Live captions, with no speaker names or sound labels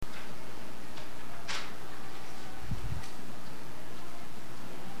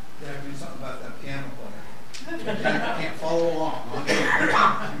something about that piano player. Can't follow along.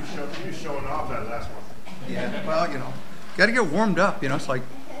 You showing off that last one. Yeah, well, got to get warmed up. It's like,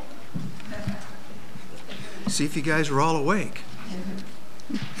 see if you guys are all awake.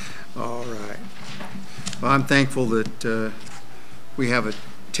 All right. Well, I'm thankful that we have a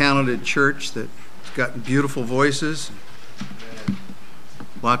talented church that's got beautiful voices.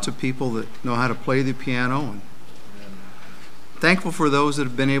 Lots of people that know how to play the piano, and thankful for those that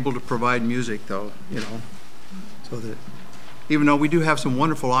have been able to provide music, though, so that even though we do have some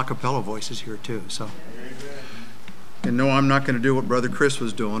wonderful a cappella voices here too. So, and no, I'm not going to do what Brother Chris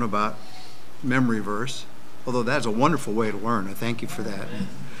was doing about memory verse, although that's a wonderful way to learn. I thank you for that.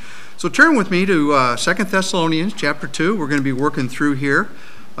 So turn with me to 2 Thessalonians chapter 2. We're going to be working through here.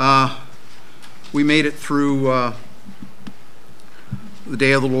 We made it through the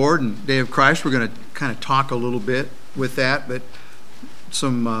day of the Lord and day of Christ. We're going to kind of talk a little bit with that, but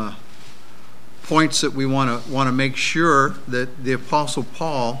some points that we want to make sure that the Apostle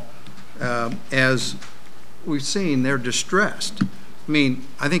Paul, as we've seen, they're distressed. I mean,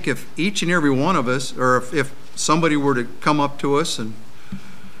 I think if each and every one of us, or if somebody were to come up to us and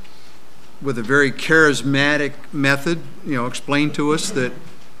with a very charismatic method, explain to us that,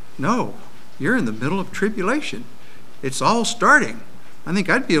 no, you're in the middle of tribulation. It's all starting. I think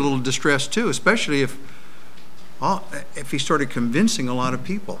I'd be a little distressed too, especially if he started convincing a lot of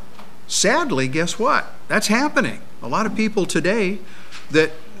people. Sadly, guess what? That's happening. A lot of people today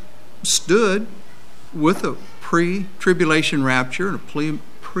that stood with a pre-tribulation rapture and a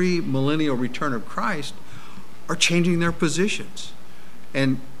pre-millennial return of Christ are changing their positions.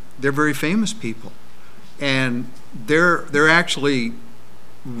 And they're very famous people. And they're actually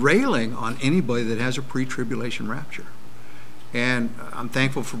railing on anybody that has a pre-tribulation rapture. And I'm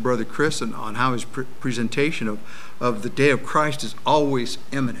thankful for Brother Chris and on how his presentation of the day of Christ is always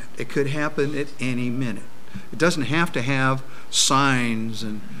imminent. It could happen at any minute. It doesn't have to have signs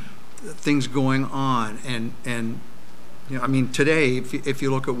and things going on. And I mean, today, if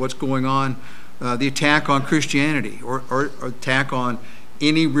you look at what's going on, the attack on Christianity or attack on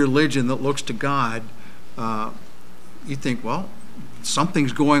any religion that looks to God, you think, well,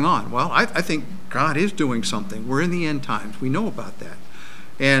 something's going on. Well, I think God is doing something. We're in the end times. We know about that.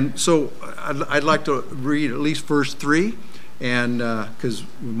 And so I'd like to read at least verse 3, and because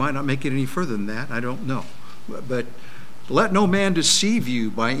we might not make it any further than that. I don't know. But let no man deceive you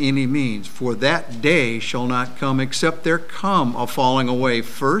by any means, for that day shall not come except there come a falling away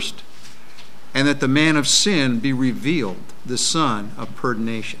first, and that the man of sin be revealed, the son of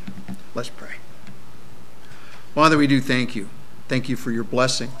perdition. Let's pray. Father, we do thank you. Thank you for your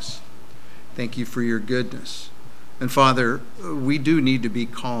blessings. Thank you for your goodness. And Father, we do need to be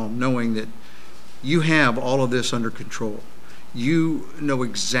calm, knowing that you have all of this under control. You know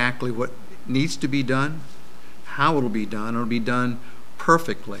exactly what needs to be done, how it'll be done. It'll be done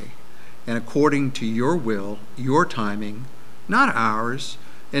perfectly and according to your will, your timing, not ours.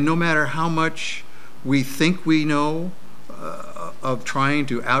 And no matter how much we think we know of trying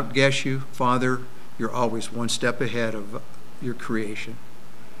to outguess you, Father, you're always one step ahead of your creation.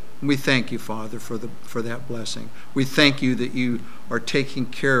 And we thank you, Father, for that blessing. We thank you that you are taking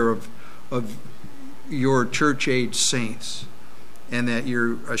care of your church-age saints, and that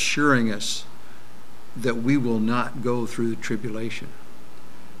you're assuring us that we will not go through the tribulation.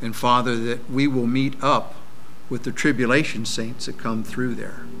 And Father, that we will meet up with the tribulation saints that come through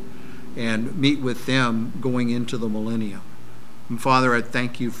there and meet with them going into the millennium. And Father, I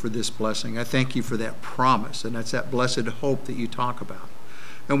thank you for this blessing. I thank you for that promise, and that's that blessed hope that you talk about.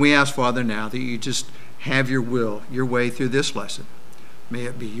 And we ask, Father, now that you just have your will, your way through this lesson. May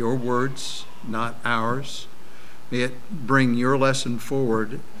it be your words, not ours. May it bring your lesson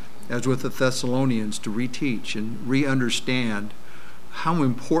forward, as with the Thessalonians, to reteach and re-understand how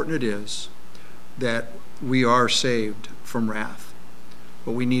important it is that we are saved from wrath.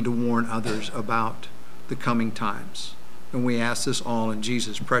 But we need to warn others about the coming times. And we ask this all in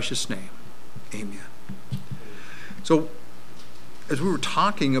Jesus' precious name. Amen. So, as we were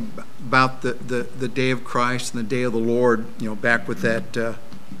talking about the day of Christ and the day of the Lord, back with that,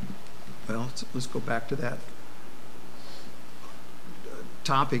 let's go back to that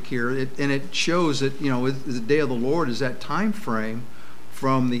topic here. And it shows that, the day of the Lord is that time frame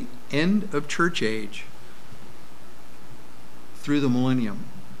from the end of church age through the millennium.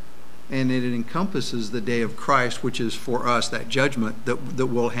 And it encompasses the day of Christ, which is for us that judgment that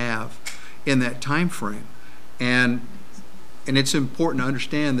we'll have in that time frame. And it's important to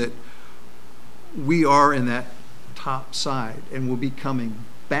understand that we are in that top side, and we'll be coming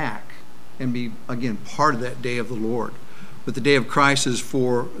back and be, again, part of that day of the Lord. But the day of Christ is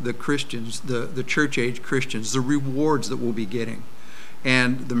for the Christians, the church age Christians, the rewards that we'll be getting,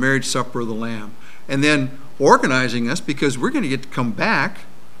 and the marriage supper of the Lamb. And then organizing us, because we're going to get to come back,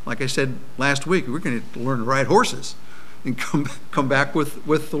 like I said last week, we're going to learn to ride horses and come back with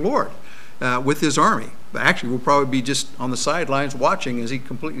the Lord, with his army. But actually, we'll probably be just on the sidelines watching as he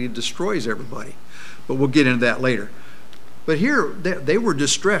completely destroys everybody. But we'll get into that later. But here, they were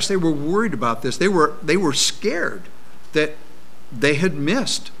distressed. They were worried about this. They were scared that they had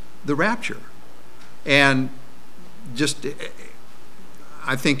missed the rapture. And just,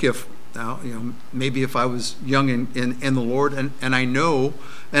 I think maybe if I was young in the Lord, and I know,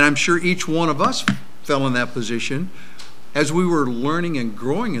 and I'm sure each one of us fell in that position, as we were learning and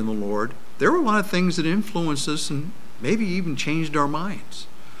growing in the Lord, there were a lot of things that influenced us and maybe even changed our minds.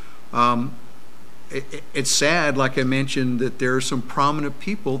 It's sad, like I mentioned, that there are some prominent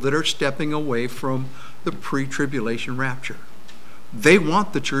people that are stepping away from the pre-tribulation rapture. They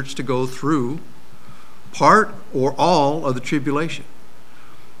want the church to go through part or all of the tribulation.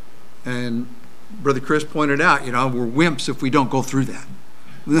 And Brother Chris pointed out, we're wimps if we don't go through that.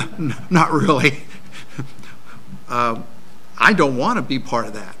 Not really. I don't want to be part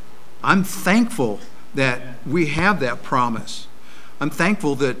of that. I'm thankful that we have that promise. I'm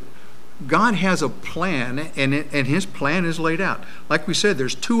thankful that God has a plan, and his plan is laid out. Like we said,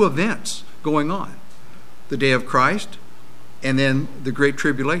 there's two events going on. The day of Christ and then the Great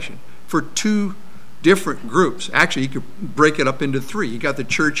Tribulation. For two different groups. Actually, you could break it up into three. You got the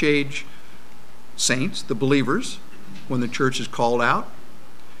church age saints, the believers, when the church is called out.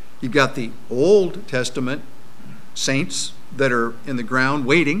 You've got the Old Testament saints that are in the ground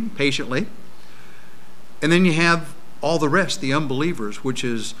waiting patiently. And then you have all the rest, the unbelievers, which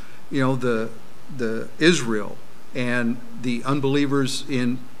is, the Israel and the unbelievers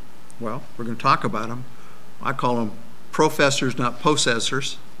in, we're going to talk about them. I call them professors, not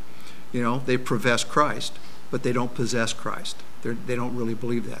possessors. They profess Christ, but they don't possess Christ. They don't really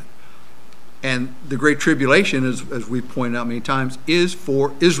believe that. And the Great Tribulation, as we pointed out many times, is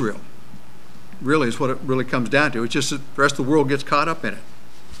for Israel. Really is what it really comes down to. It's just that the rest of the world gets caught up in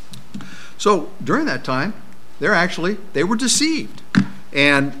it. So during that time, they were deceived.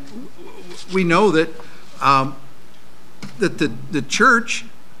 And we know that that the church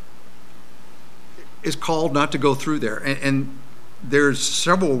is called not to go through there. And there's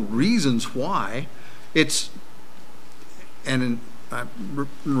several reasons why. I'm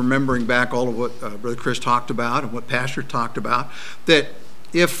remembering back all of what Brother Chris talked about and what Pastor talked about, that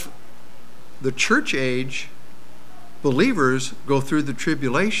if the church age believers go through the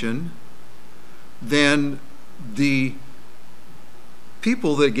tribulation, then the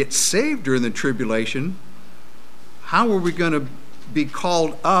people that get saved during the tribulation, how are we going to be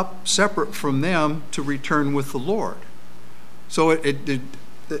called up separate from them to return with the Lord? So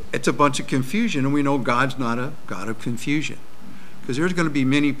it's a bunch of confusion, and we know God's not a God of confusion, because there's going to be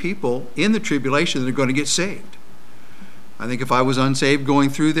many people in the tribulation that are going to get saved. I think if I was unsaved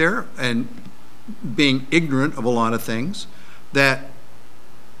going through there and being ignorant of a lot of things, that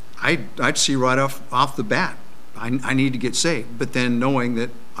I'd see right off the bat, I need to get saved, but then knowing that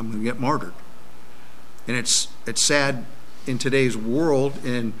I'm going to get martyred. And it's sad in today's world,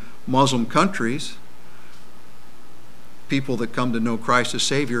 in Muslim countries, people that come to know Christ as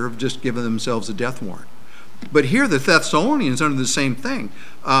Savior have just given themselves a death warrant. But here the Thessalonians under the same thing.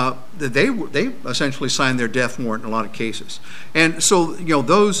 They essentially signed their death warrant in a lot of cases. And so,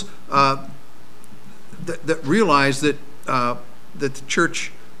 those that realize that the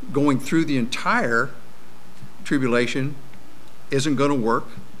church going through the entire tribulation isn't going to work,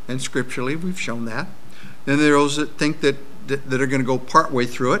 and scripturally we've shown that. Then there are those that think that are going to go part way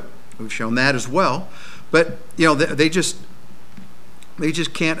through it. We've shown that as well. But they just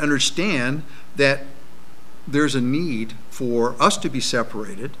can't understand that there's a need for us to be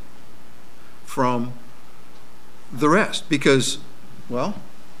separated from the rest, because,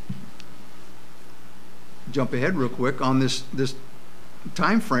 jump ahead real quick on this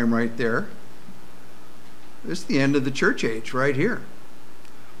time frame right there. This is the end of the church age right here.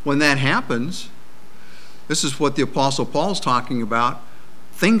 When that happens, this is what the Apostle Paul's talking about.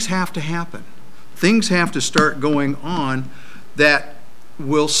 Things have to happen. Things have to start going on that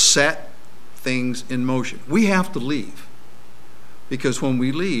will set things in motion. We have to leave, because when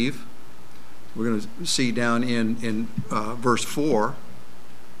we leave, we're going to see down in verse 4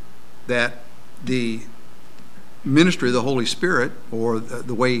 that the ministry of the Holy Spirit, or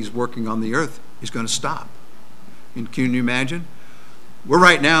the way he's working on the earth, is going to stop. And can you imagine?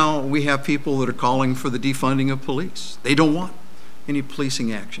 Right now, we have people that are calling for the defunding of police. They don't want any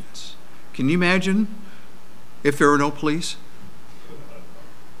policing actions. Can you imagine if there were no police?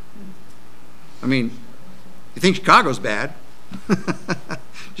 I mean, you think Chicago's bad.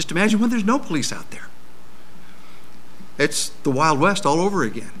 Just imagine when there's no police out there. It's the Wild West all over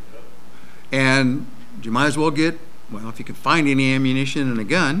again. And you might as well get, well, if you can find any ammunition and a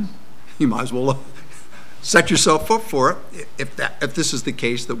gun, you might as well set yourself up for it if this is the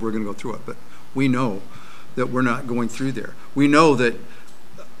case that we're going to go through it. But we know that we're not going through there. We know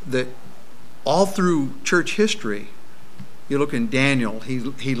that all through church history, you look in Daniel,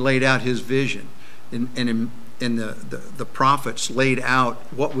 he laid out his vision, and the prophets laid out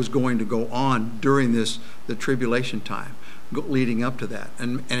what was going to go on during the tribulation time, leading up to that.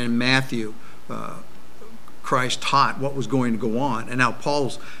 And in Matthew, Christ taught what was going to go on. And now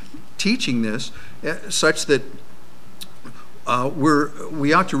Paul's teaching this such that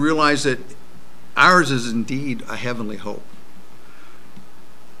we ought to realize that ours is indeed a heavenly hope.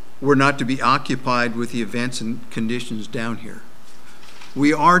 We're not to be occupied with the events and conditions down here.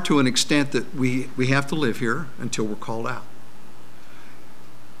 We are to an extent that we have to live here until we're called out.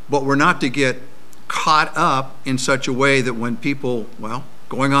 But we're not to get caught up in such a way that when people, well,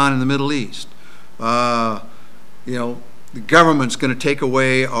 going on in the Middle East, the government's going to take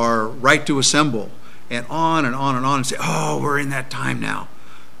away our right to assemble, and on and on and on, and say, oh, we're in that time now.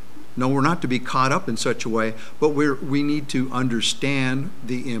 No, we're not to be caught up in such a way, but we need to understand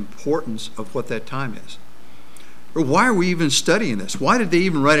the importance of what that time is. Or why are we even studying this? Why did they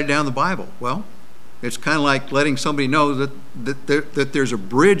even write it down in the Bible? Well, it's kind of like letting somebody know that there's a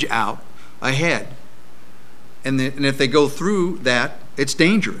bridge out ahead. And if they go through that, it's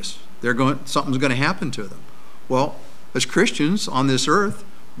dangerous. Something's going to happen to them. Well, as Christians on this earth,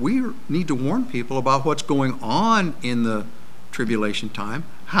 we need to warn people about what's going on in the tribulation time,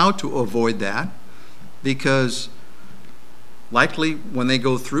 how to avoid that, because likely when they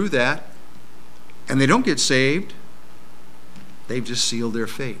go through that and they don't get saved, they've just sealed their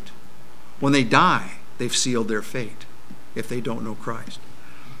fate. When they die, they've sealed their fate if they don't know Christ.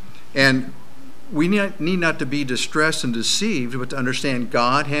 And we need not to be distressed and deceived, but to understand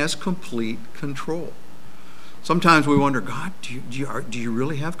God has complete control. Sometimes we wonder, God, do you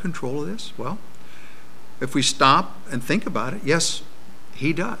really have control of this? Well, if we stop and think about it, yes,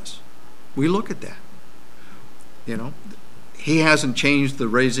 he does. We look at that. He hasn't changed the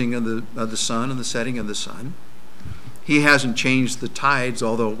raising of the sun and the setting of the sun. He hasn't changed the tides,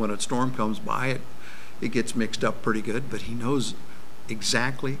 although when a storm comes by, it gets mixed up pretty good, but he knows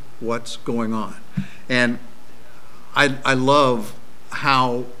exactly what's going on. And I love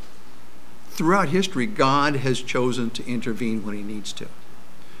how throughout history God has chosen to intervene when he needs to.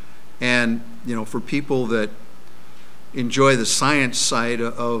 And, for people that enjoy the science side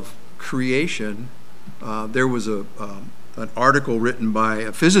of creation, there was an article written by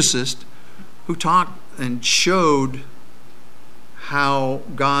a physicist who talked and showed how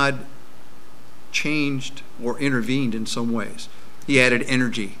God changed or intervened in some ways. He added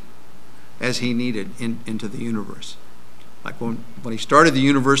energy as he needed into the universe. Like when he started the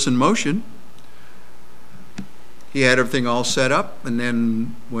universe in motion, he had everything all set up, and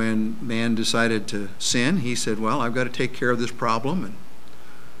then when man decided to sin, he said, well, I've got to take care of this problem, and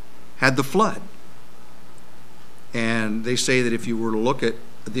had the flood. And they say that if you were to look at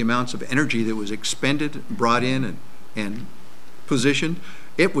the amounts of energy that was expended, brought in, and positioned,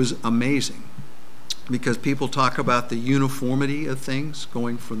 it was amazing. Because people talk about the uniformity of things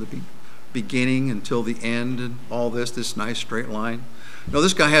going from the beginning until the end and all this nice straight line.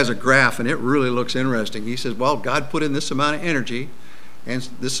 This guy has a graph, and it really looks interesting. He says, well, God put in this amount of energy, and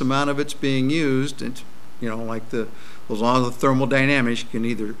this amount of it's being used. And, like the laws of thermodynamics, you can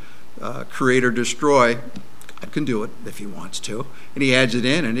either create or destroy. God can do it if he wants to. And he adds it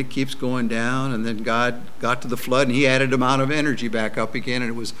in, and it keeps going down. And then God got to the flood, and he added amount of energy back up again,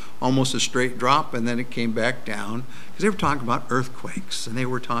 and it was almost a straight drop, and then it came back down. Because they were talking about earthquakes, and they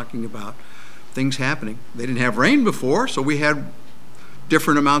were talking about things happening. They didn't have rain before, so we had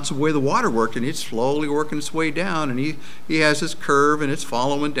different amounts of way the water worked, and it's slowly working its way down, and he has this curve, and it's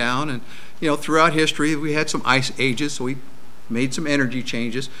following down. And throughout history we had some ice ages, so we made some energy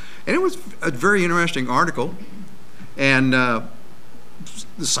changes, and it was a very interesting article, and the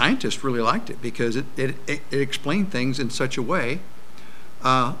scientists really liked it because it explained things in such a way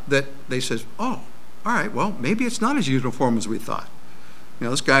that they says, oh, all right, well, maybe it's not as uniform as we thought.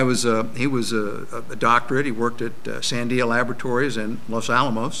 This guy was a doctorate. He worked at Sandia Laboratories in Los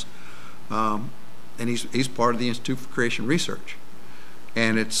Alamos, and he's part of the Institute for Creation Research.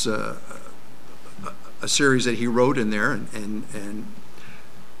 And it's a series that he wrote in there, and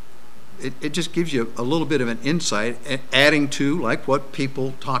it just gives you a little bit of an insight, adding to like what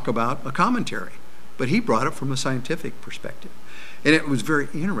people talk about a commentary. but he brought it from a scientific perspective. And it was very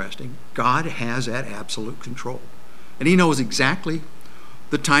interesting. God has that absolute control. And he knows exactly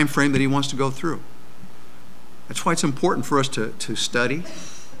the time frame that he wants to go through. That's why it's important for us to study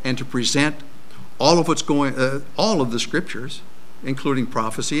and to present all of what's going, all of the scriptures, including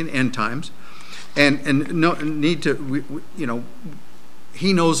prophecy and end times, and no, need to,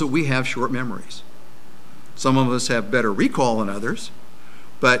 he knows that we have short memories. Some of us have better recall than others,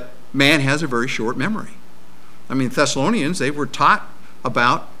 but man has a very short memory. I mean, Thessalonians, they were taught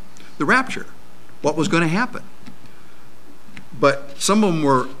about the rapture, what was going to happen. But some of them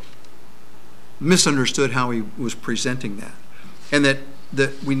were misunderstood how he was presenting that. And that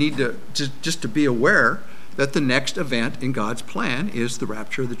we need to just to be aware that the next event in God's plan is the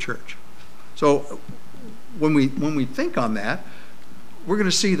rapture of the church. So when we think on that, we're going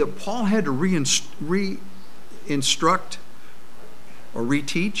to see that Paul had to re-instruct or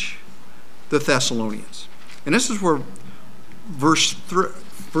reteach the Thessalonians. And this is where verse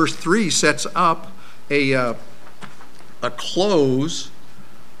 3 sets up a close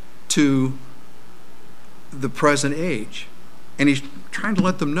to the present age. And he's trying to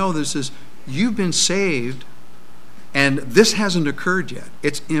let them know this is, you've been saved, and this hasn't occurred yet.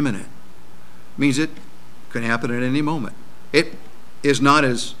 It's imminent. It means it can happen at any moment. It is not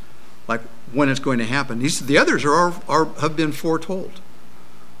as like when it's going to happen. The others have been foretold.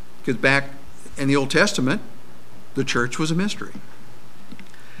 Because back in the Old Testament, the church was a mystery.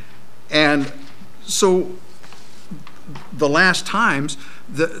 And so the last times,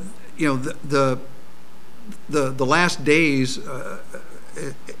 the last days,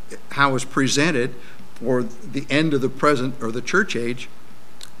 how it's presented for the end of the present or the church age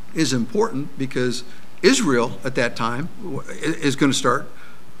is important, because Israel at that time is going to start,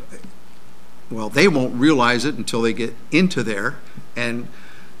 well, they won't realize it until they get into there, and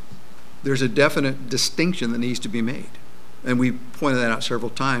there's a definite distinction that needs to be made. And we pointed that out several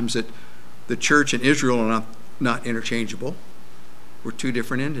times, that the church and Israel are not interchangeable. We're two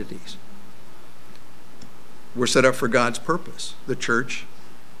different entities. We're set up for God's purpose. The church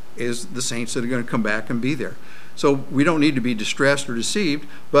is the saints that are going to come back and be there. So we don't need to be distressed or deceived,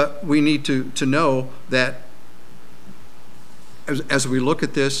 but we need to know that as we look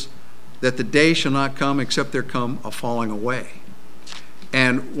at this, that the day shall not come except there come a falling away.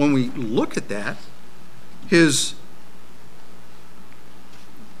 And when we look at that, his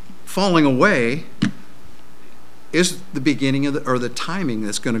falling away is the beginning of the timing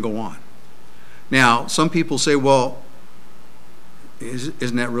that's going to go on. Now, some people say, well,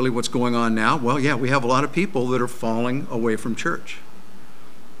 isn't that really what's going on now? Well, yeah, we have a lot of people that are falling away from church.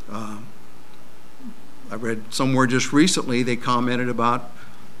 I read somewhere just recently, they commented about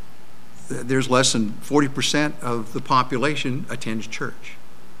there's less than 40% of the population attends church.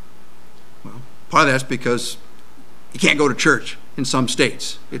 Well, part of that's because you can't go to church in some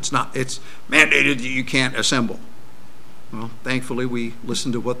states. It's mandated that you can't assemble. Well, thankfully, we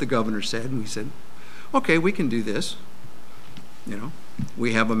listened to what the governor said, and we said, okay, we can do this.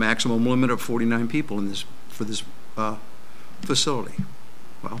 We have a maximum limit of 49 people for this facility.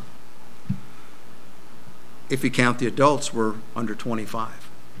 Well, if you count the adults, we're under 25.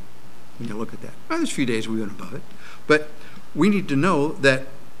 When you look at that, there's a few days we went above it, but we need to know that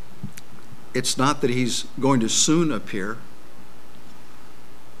it's not that he's going to soon appear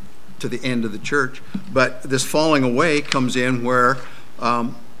to the end of the church, but this falling away comes in where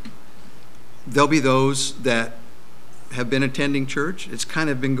there'll be those that have been attending church. It's kind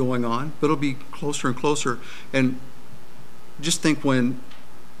of been going on, but it'll be closer and closer. And just think when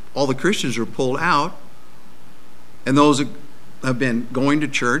all the Christians are pulled out, and those that have been going to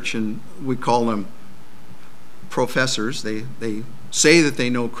church, and we call them professors, they say that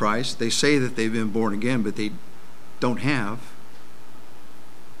they know Christ, they say that they've been born again, but they don't have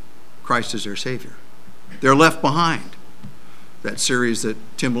Christ as their Savior. They're left behind. That series that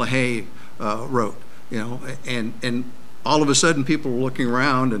Tim LaHaye wrote, and all of a sudden people are looking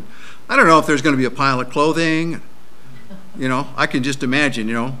around, and I don't know if there's going to be a pile of clothing. I can just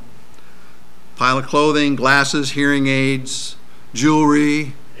imagine, pile of clothing, glasses, hearing aids,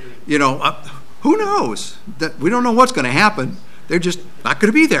 jewelry, who knows? That we don't know what's going to happen. They're just not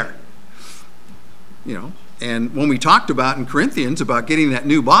going to be there. And when we talked about in Corinthians about getting that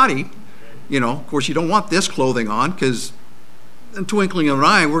new body, of course you don't want this clothing on, because in twinkling of an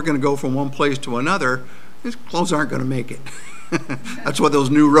eye, we're going to go from one place to another. These clothes aren't going to make it. That's why those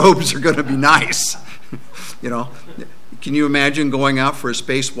new robes are going to be nice. Can you imagine going out for a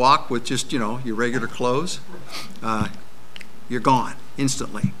spacewalk with just, your regular clothes? You're gone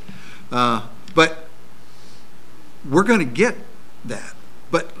instantly. But we're going to get that.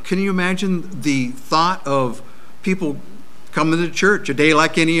 But can you imagine the thought of people coming to church a day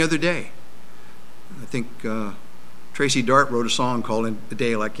like any other day? I think Tracy Dart wrote a song called "A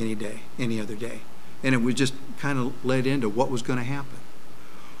Day Like Any Day, Any Other Day," and it was just kind of led into what was going to happen.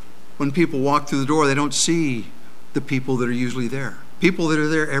 When people walk through the door, they don't see the people that are usually there. People that are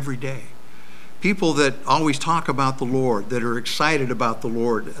there every day. People that always talk about the Lord, that are excited about the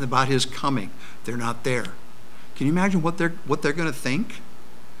Lord and about His coming. They're not there. Can you imagine what they're going to think?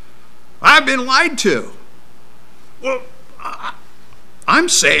 I've been lied to. Well, I'm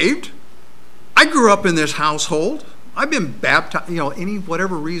saved. I grew up in this household. I've been baptized. Any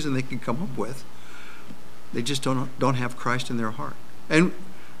whatever reason they can come up with. They just don't have Christ in their heart. And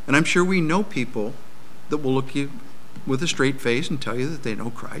I'm sure we know people that will look you with a straight face and tell you that they know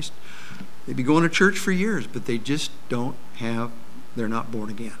Christ. They've been going to church for years, but they just they're not born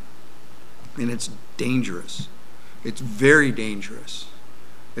again. And it's dangerous. It's very dangerous.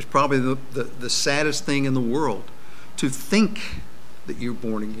 It's probably the saddest thing in the world to think that you're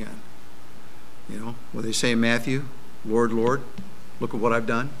born again. What they say in Matthew, Lord, Lord, look at what I've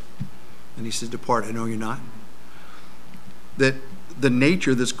done. And He says, depart, I know you're not. That the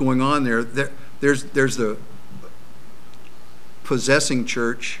nature that's going on there's the possessing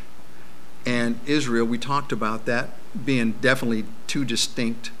church and Israel. We talked about that being definitely two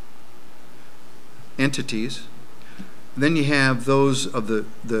distinct entities. Then you have those of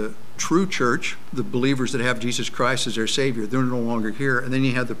the true church, the believers that have Jesus Christ as their Savior. They're no longer here. And then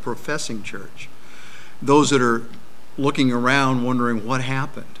you have the professing church, those that are looking around wondering what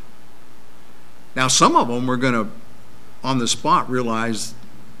happened. Now, some of them are going to, on the spot, realize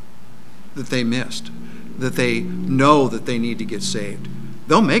that they missed, that they know that they need to get saved.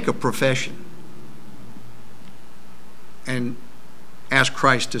 They'll make a profession and ask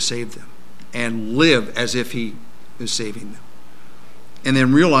Christ to save them and live as if He is saving them. And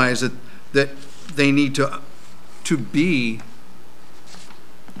then realize that they need to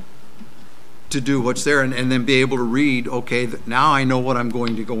do what's there and then be able to read, okay, now I know what I'm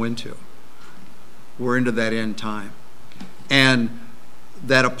going to go into. We're into that end time. And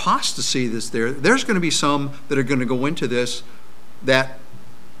that apostasy that's there's going to be some that are going to go into this that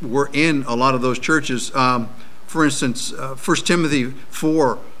were in a lot of those churches. For instance, 1 Timothy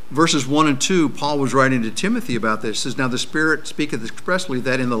 4, verses 1 and 2, Paul was writing to Timothy about this. He says, now the Spirit speaketh expressly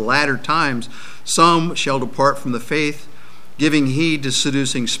that in the latter times some shall depart from the faith, giving heed to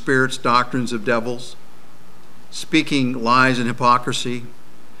seducing spirits, doctrines of devils, speaking lies and hypocrisy,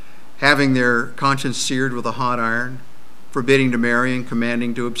 having their conscience seared with a hot iron, forbidding to marry and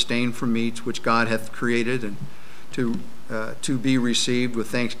commanding to abstain from meats which God hath created, and to be received with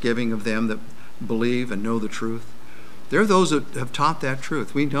thanksgiving of them that believe and know the truth. There are those that have taught that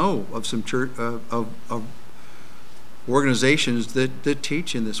truth. We know of some church of organizations that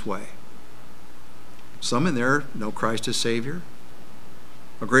teach in this way. Some in there know Christ as Savior.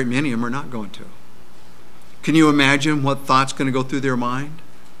 A great many of them are not going to. Can you imagine what thought's going to go through their mind?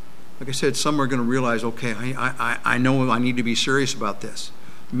 Like I said, some are going to realize, okay, I know I need to be serious about this.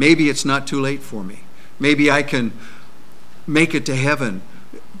 Maybe it's not too late for me. Maybe I can make it to heaven.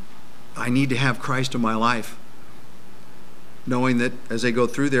 I need to have Christ in my life. Knowing that as they go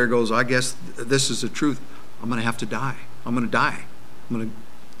through there, goes, I guess this is the truth. I'm going to have to die. I'm going to die. I'm going to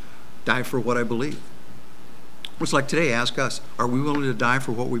die for what I believe. It's like today, ask us, are we willing to die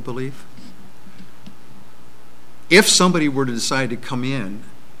for what we believe? If somebody were to decide to come in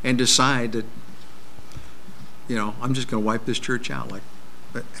and decide that, I'm just going to wipe this church out, like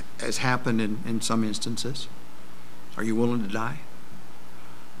has happened in some instances, are you willing to die?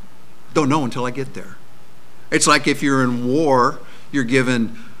 Don't know until I get there. It's like if you're in war, you're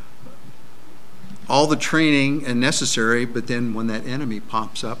given all the training and necessary, but then when that enemy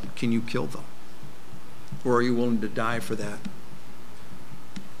pops up, can you kill them? Or are you willing to die for that?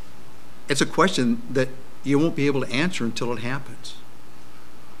 It's a question that you won't be able to answer until it happens.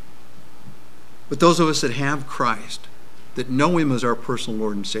 But those of us that have Christ, that know Him as our personal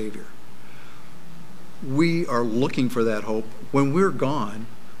Lord and Savior, we are looking for that hope. When we're gone,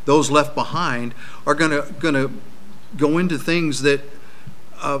 those left behind are going to go into things that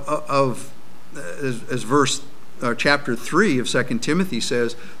as verse chapter 3 of 2 Timothy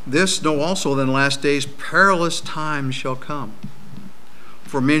says, this know also that in the last days perilous times shall come.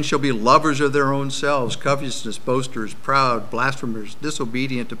 For men shall be lovers of their own selves, covetous, boasters, proud, blasphemers,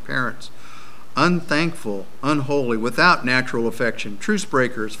 disobedient to parents, unthankful, unholy, without natural affection, truce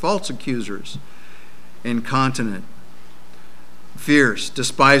breakers, false accusers, incontinent, fierce,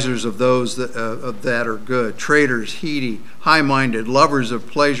 despisers of those that are good, traitors, heady, high-minded, lovers of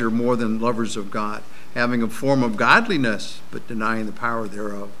pleasure more than lovers of God, having a form of godliness, but denying the power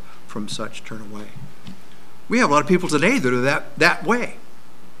thereof. From such turn away. We have a lot of people today that are that way.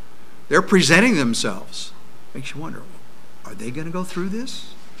 They're presenting themselves. Makes you wonder, are they going to go through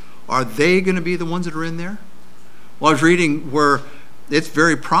this? Are they going to be the ones that are in there? Well, I was reading where it's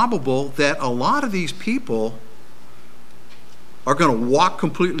very probable that a lot of these people are going to walk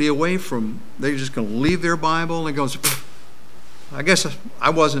completely away from, they're just going to leave their Bible and go, I guess it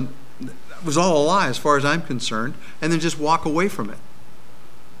was all a lie as far as I'm concerned, and then just walk away from it.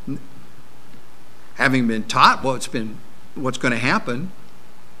 Having been taught what's going to happen,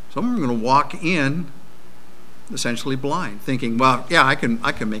 some are going to walk in essentially blind, thinking, well, yeah, I can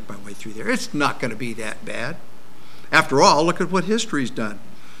make my way through there. It's not going to be that bad. After all, look at what history's done.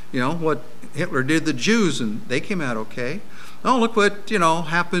 What Hitler did to the Jews, and they came out okay. Oh, look what,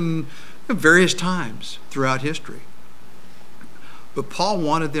 happened at various times throughout history. But Paul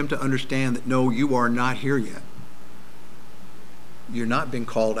wanted them to understand that, no, you are not here yet. You're not being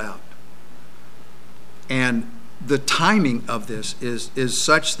called out. And the timing of this is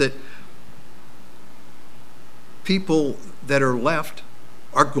such that people that are left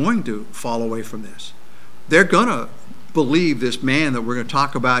are going to fall away from this. They're going to believe this man that we're going to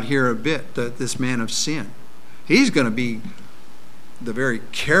talk about here a bit, this man of sin. He's going to be the very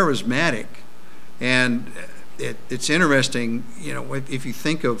charismatic. And it's interesting, if you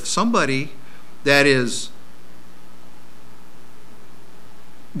think of somebody that is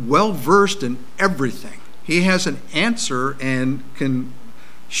well-versed in everything. He has an answer and can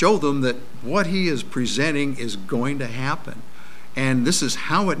show them that what he is presenting is going to happen. And this is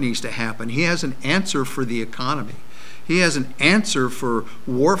how it needs to happen. He has an answer for the economy. He has an answer for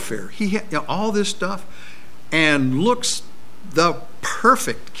warfare. All this stuff, and looks the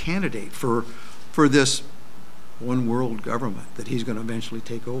perfect candidate for this one world government that he's going to eventually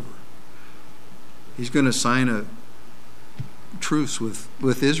take over. He's going to sign a truce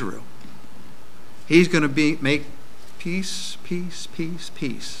with Israel. He's going to make peace, peace, peace,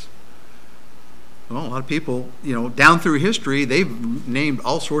 peace. Well, a lot of people, down through history, they've named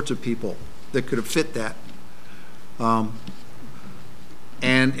all sorts of people that could have fit that. And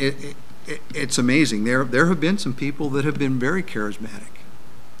it's amazing. There have been some people that have been very charismatic.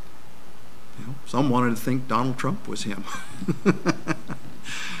 Some wanted to think Donald Trump was him.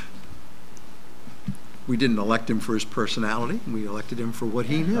 We didn't elect him for his personality. We elected him for what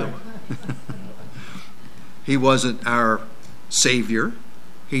he knew. He wasn't our savior.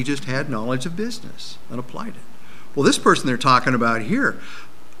 He just had knowledge of business and applied it. Well, this person they're talking about here,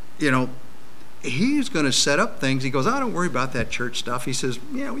 he's going to set up things. He goes, oh, don't worry about that church stuff. He says,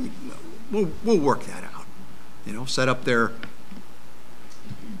 yeah, we'll work that out. Set up their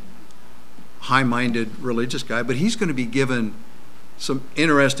high-minded religious guy. But he's going to be given some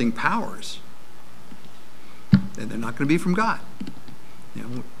interesting powers. And they're not going to be from God.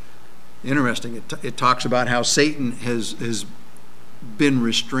 Interesting. It talks about how Satan has been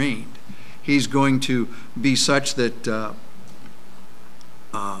restrained. He's going to be such that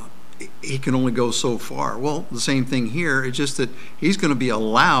he can only go so far. Well, the same thing here. It's just that he's going to be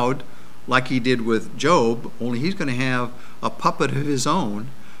allowed, like he did with Job, only he's going to have a puppet of his own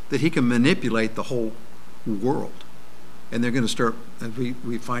that he can manipulate the whole world. And they're going to start, as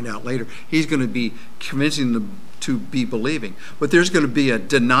we find out later, he's going to be convincing them to be believing. But there's going to be a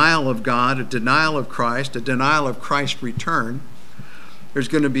denial of God, a denial of Christ, a denial of Christ's return. There's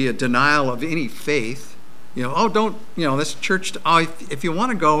going to be a denial of any faith. This church, if you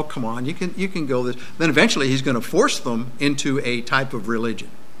want to go, come on, you can go this. Then eventually he's going to force them into a type of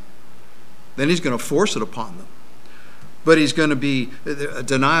religion. Then he's going to force it upon them. But he's going to be a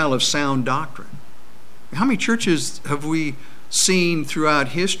denial of sound doctrine. How many churches have we seen throughout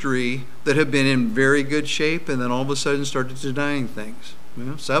history that have been in very good shape and then all of a sudden started denying things?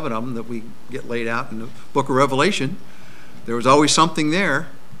 7 of them that we get laid out in the book of Revelation. There was always something there.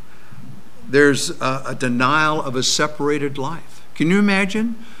 There's a denial of a separated life. Can you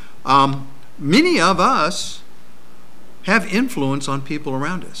imagine? Many of us have influence on people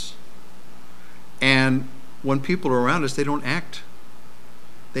around us. And when people are around us, they don't act.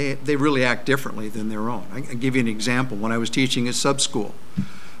 They really act differently than their own. I can give you an example. When I was teaching at sub-school,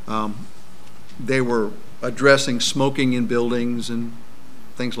 they were addressing smoking in buildings and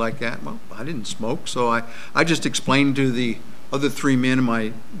things like that. Well, I didn't smoke, so I just explained to the other 3 men in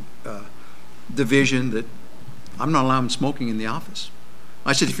my division that I'm not allowing smoking in the office.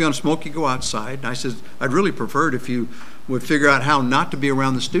 I said, if you want to smoke, you go outside. And I said, I'd really prefer it if you would figure out how not to be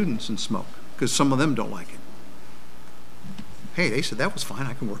around the students and smoke, because some of them don't like it. Hey, they said, that was fine.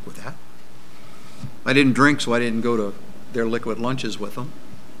 I can work with that. I didn't drink, so I didn't go to their liquid lunches with them.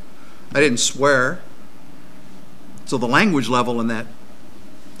 I didn't swear. So the language level in the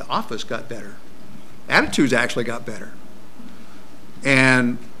office got better. Attitudes actually got better.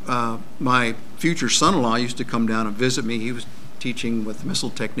 And my future son-in-law used to come down and visit me. He was teaching with missile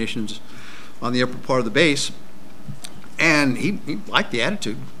technicians on the upper part of the base. And he liked the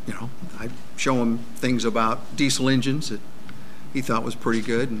attitude. I'd show him things about diesel engines that he thought was pretty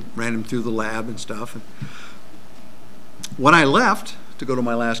good and ran him through the lab and stuff. And when I left to go to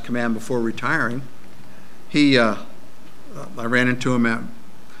my last command before retiring, I ran into him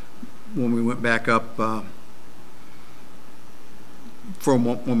when we went back up from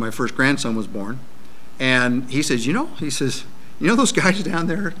when my first grandson was born. And he says, you know those guys down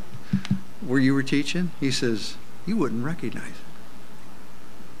there where you were teaching? He says, you wouldn't recognize it.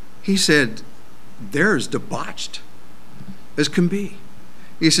 He said, they're as debauched as can be.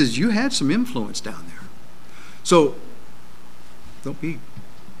 He says, you had some influence down there. So don't be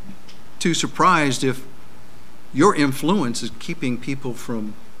too surprised if your influence is keeping people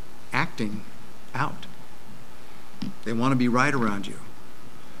from acting out. They want to be right around you.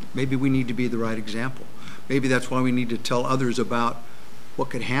 Maybe we need to be the right example. Maybe that's why we need to tell others about what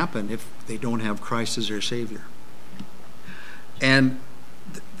could happen if they don't have Christ as their Savior. And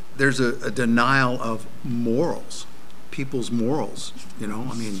there's a denial of morals, people's morals.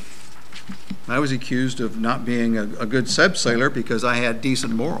 I was accused of not being a good subsailor because I had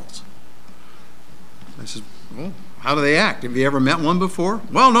decent morals. I said, well, how do they act? Have you ever met one before?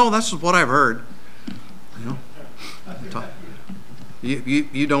 Well, no, that's what I've heard.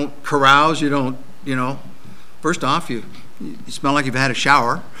 You don't carouse, you don't, first off, you smell like you've had a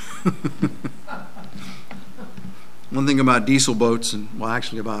shower. One thing about diesel boats,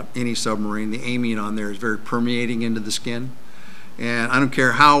 actually about any submarine, the amine on there is very permeating into the skin. And I don't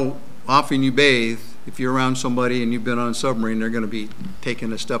care how often you bathe, if you're around somebody and you've been on a submarine, they're going to be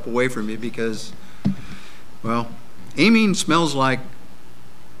taking a step away from you because, amine smells like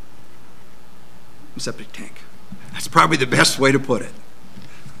a septic tank. That's probably the best way to put it.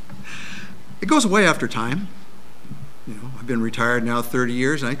 It goes away after time. I've been retired now 30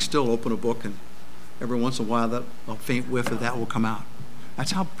 years, and I can still open a book, and every once in a while, a faint whiff of that will come out.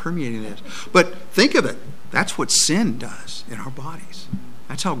 That's how permeating it is. But think of it. That's what sin does in our bodies.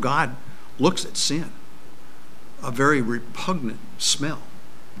 That's how God looks at sin. A very repugnant smell.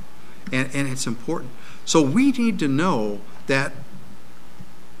 And it's important. So we need to know that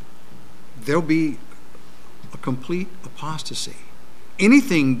there'll be a complete apostasy.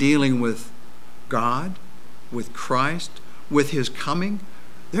 Anything dealing with God, with Christ, with His coming,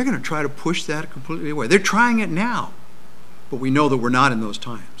 they're going to try to push that completely away. They're trying it now, but we know that we're not in those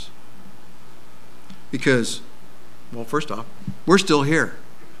times. Because, first off, we're still here.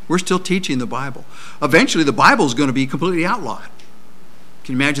 We're still teaching the Bible. Eventually, the Bible is going to be completely outlawed.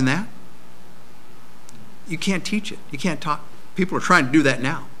 Can you imagine that? You can't teach it. You can't talk. People are trying to do that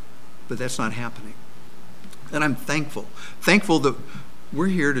now, but that's not happening. And I'm thankful that we're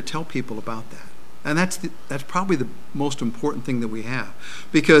here to tell people about that. And that's probably the most important thing that we have.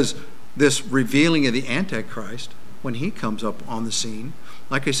 Because this revealing of the Antichrist, when he comes up on the scene,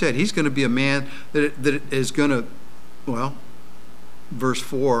 like I said, he's going to be a man that is going to, verse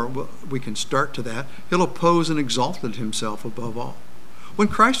 4, we can start to that. He'll oppose and exalted himself above all. When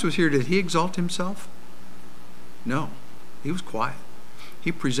Christ was here, did he exalt himself? No. He was quiet.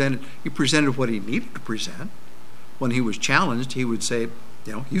 He presented what he needed to present. When he was challenged, he would say,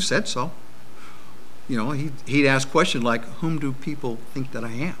 you said so. He'd ask questions like, whom do people think that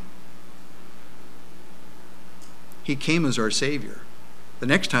I am? He came as our Savior. The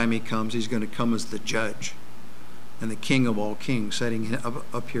next time he comes, he's going to come as the judge and the King of all kings, setting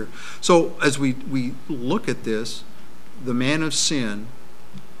up here. So as we look at this, the man of sin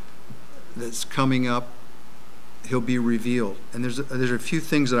that's coming up, he'll be revealed. And there's a few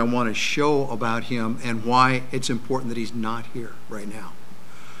things that I want to show about him and why it's important that he's not here right now.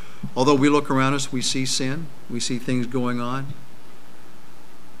 Although we look around us, we see sin, we see things going on.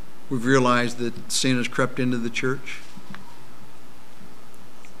 We've realized that sin has crept into the church.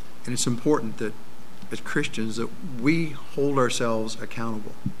 And it's important that as Christians that we hold ourselves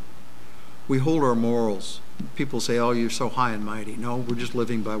accountable. We hold our morals. People say, oh, you're so high and mighty. No, we're just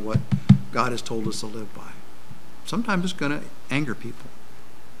living by what God has told us to live by. Sometimes it's going to anger people.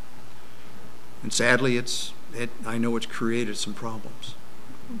 And sadly, I know it's created some problems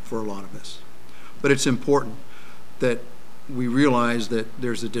for a lot of us. But it's important that we realize that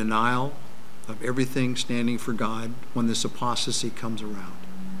there's a denial of everything standing for God when this apostasy comes around.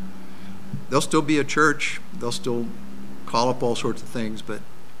 There'll still be a church. They'll still call up all sorts of things, but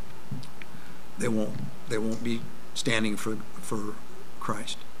they won't be standing for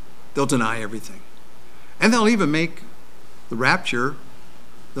Christ. They'll deny everything. And they'll even make the rapture,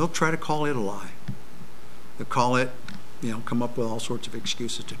 they'll try to call it a lie. They'll call it, come up with all sorts of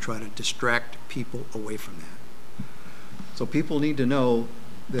excuses to try to distract people away from that. So people need to know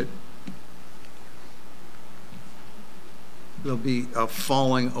that there'll be a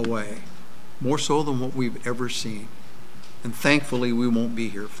falling away, more so than what we've ever seen. And thankfully, we won't be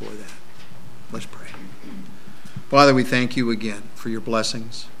here for that. Let's pray. Father, we thank you again for your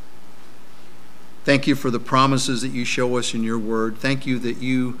blessings. Thank you for the promises that you show us in your word. Thank you that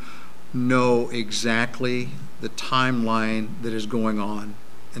you know exactly the timeline that is going on.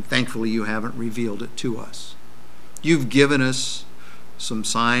 And thankfully, you haven't revealed it to us. You've given us some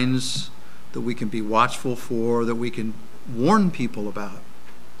signs that we can be watchful for, that we can warn people about.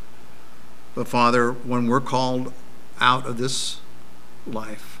 But Father, when we're called out of this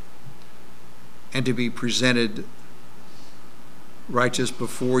life and to be presented righteous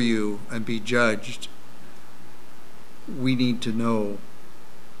before you and be judged, we need to know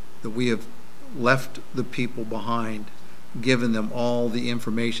that we have left the people behind, given them all the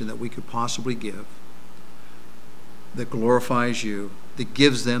information that we could possibly give, that glorifies you, that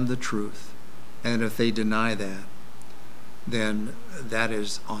gives them the truth. And if they deny that, then that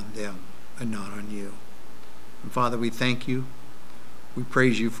is on them and not on you. And Father, we thank you. We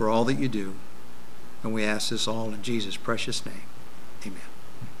praise you for all that you do. And we ask this all in Jesus' precious name. Amen.